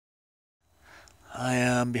I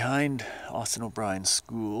am behind Austin O'Brien's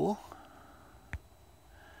school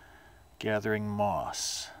gathering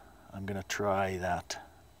moss. I'm gonna try that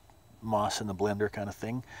moss in the blender kind of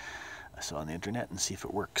thing I saw on the internet and see if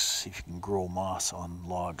it works. See if you can grow moss on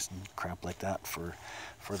logs and crap like that for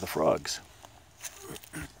the frogs.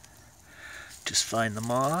 Just find the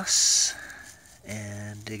moss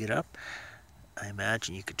and dig it up. I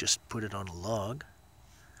imagine you could just put it on a log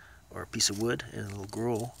or a piece of wood and it'll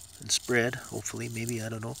grow and spread, hopefully, maybe, I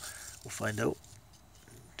don't know. We'll find out.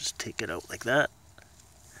 Just take it out like that.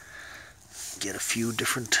 Get a few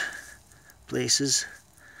different places,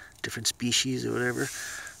 different species or whatever.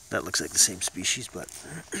 That looks like the same species, but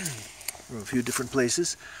from a few different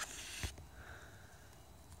places.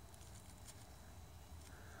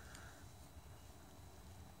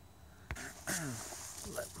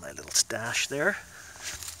 Let my little stash there.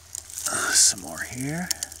 Some more here.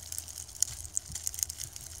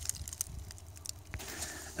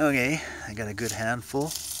 Okay, I got a good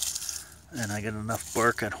handful, and I got enough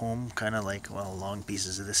bark at home, kind of like, well, long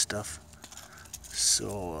pieces of this stuff. So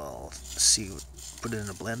I'll see, put it in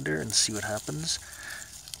a blender and see what happens.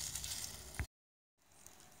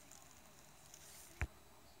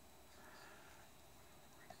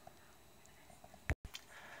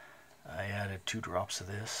 I added 2 drops of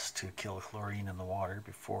this to kill the chlorine in the water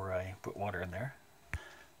before I put water in there.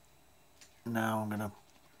 Now I'm gonna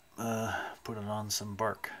put it on some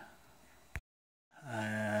bark.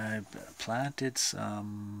 I planted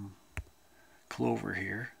some clover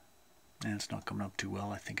here, and it's not coming up too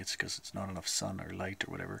well. I think it's because it's not enough sun or light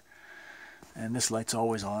or whatever. And this light's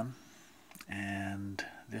always on, and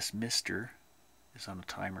this mister is on a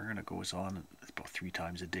timer, and it goes on about 3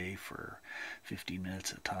 times a day for 15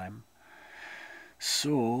 minutes at a time.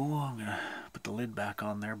 So I'm gonna put the lid back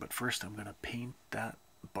on there, but first I'm gonna paint that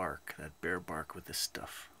bark, that bare bark, with this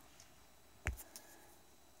stuff,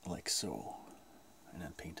 like so, and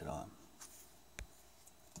then paint it on.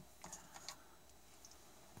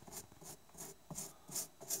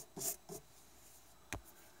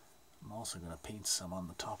 I'm also gonna paint some on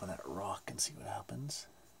the top of that rock and see what happens.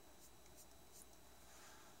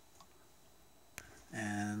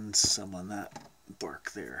 And some on that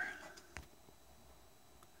bark there.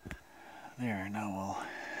 There, now well,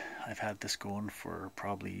 I've had this going for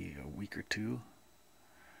probably a week or 2.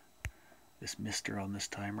 This mister on this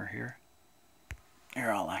timer here. Here,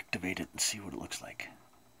 I'll activate it and see what it looks like.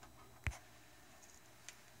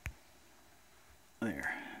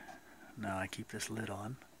 There. Now I keep this lid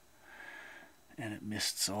on, and it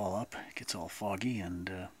mists all up, it gets all foggy, and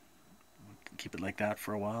keep it like that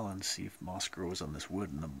for a while and see if moss grows on this wood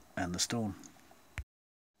and the stone.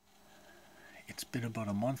 It's been about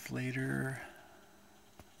a month later.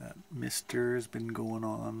 That mister has been going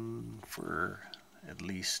on for at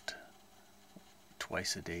least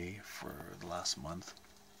twice a day for the last month.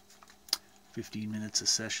 15 minutes a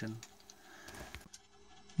session.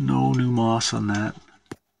 No new moss on that.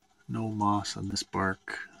 No moss on this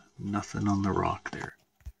bark. Nothing on the rock there.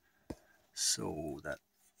 So that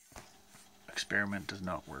experiment does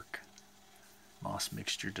not work. Moss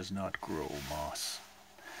mixture does not grow moss.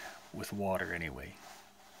 With water anyway.